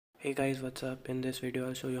Hey guys, what's up? In this video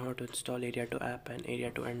I'll show you how to install aria2app and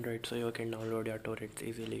aria2 Android so you can download your torrents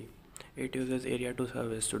easily. It uses aria2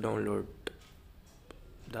 service to download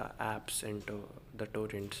the apps into the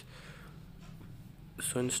torrents.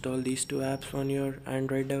 So install these two apps on your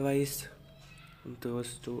Android device.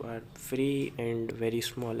 Those two are free and very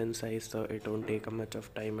small in size, so it won't take much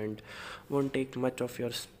of time and won't take much of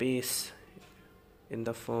your space in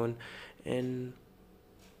the phone. And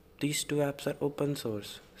these two apps are open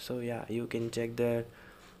source, so yeah, you can check their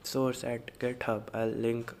source at github. I'll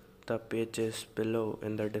link the pages below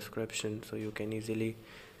in the description so you can easily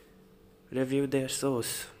review their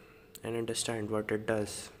source and understand what it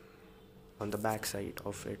does on the backside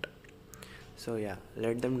of it. So yeah,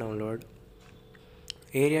 let them download.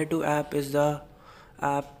 Aria2 app is the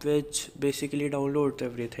app which basically downloads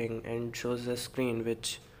everything and shows the screen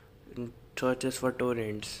which searches for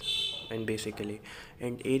torrents and basically,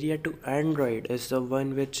 and aria2 Android is the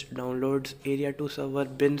one which downloads aria2 server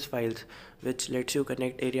bins files, which lets you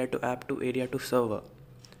connect aria2 app to aria2 server.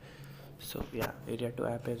 So yeah,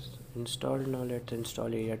 aria2 app is installed. Now let's install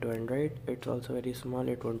aria2 Android. It's also very small,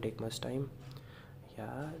 it won't take much time.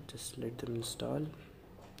 Yeah, just let them install.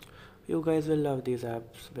 You guys will love these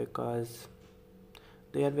apps because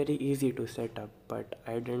they are very easy to set up, but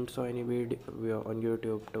I didn't saw any video on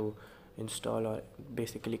YouTube to install or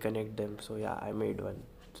basically connect them, so yeah, I made one.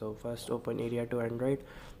 So first open aria2 Android,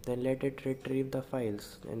 then let it retrieve the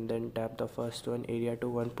files, and then tap the first one, aria2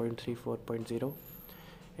 1.34.0,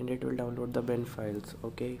 and it will download the bin files.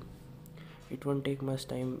 Okay, it won't take much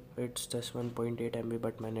time, it's just 1.8 MB,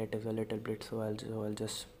 but my net is a little bit, so I'll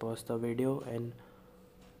just pause the video and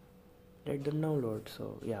let them download.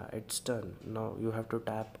 So yeah, it's done. Now you have to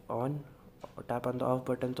tap on the off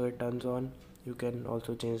button so it turns on. You can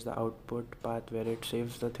also change the output path where it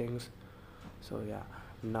saves the things. So yeah,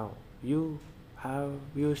 now you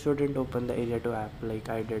shouldn't open the aria2 app like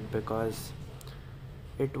I did because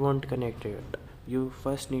it won't connect it. You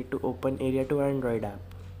first need to open aria2 Android app,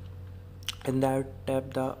 and that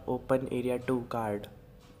tap the open aria2 card.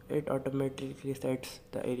 It automatically sets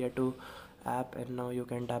the aria2 app, and now you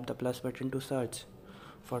can tap the plus button to search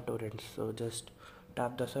for torrents. So just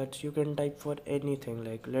tap the search. You can type for anything,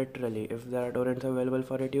 like literally if there are torrents available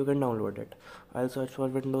for it, you can download it. I'll search for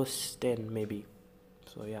Windows 10 maybe.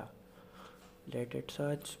 So yeah, let it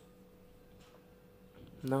search.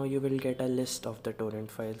 Now you will get a list of the torrent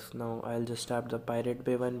files. Now I'll just tap the Pirate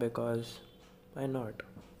Bay one because why not?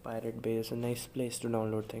 Pirate Bay is a nice place to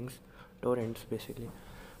download things, torrents basically.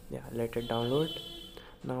 Yeah, let it download.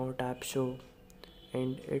 Now tap show,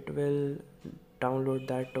 and it will download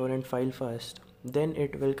that torrent file first, then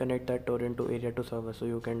it will connect that torrent to aria2 server so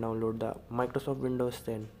you can download the Microsoft Windows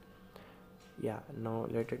 10. Yeah, now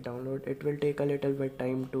let it download. It will take a little bit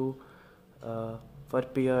time to for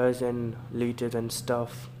peers and leeches and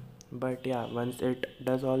stuff, but yeah, once it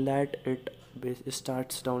does all that, it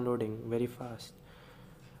starts downloading very fast.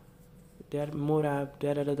 There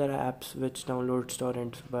are other apps which download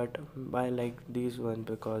torrents, but I like these ones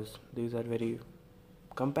because these are very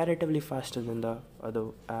comparatively faster than the other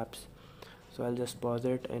apps. So I'll just pause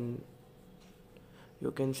it, and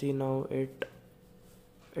you can see now it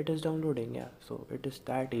is downloading. Yeah, so it is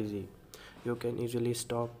that easy. You can easily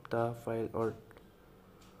stop the file, or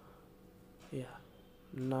yeah.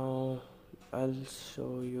 Now I'll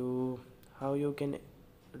show you how you can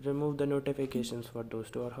remove the notifications for those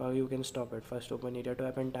two, or how you can stop it. First open aria2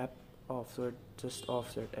 app and tap off, so it just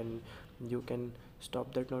offs it, and you can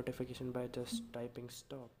stop that notification by just typing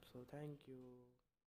stop. So thank you.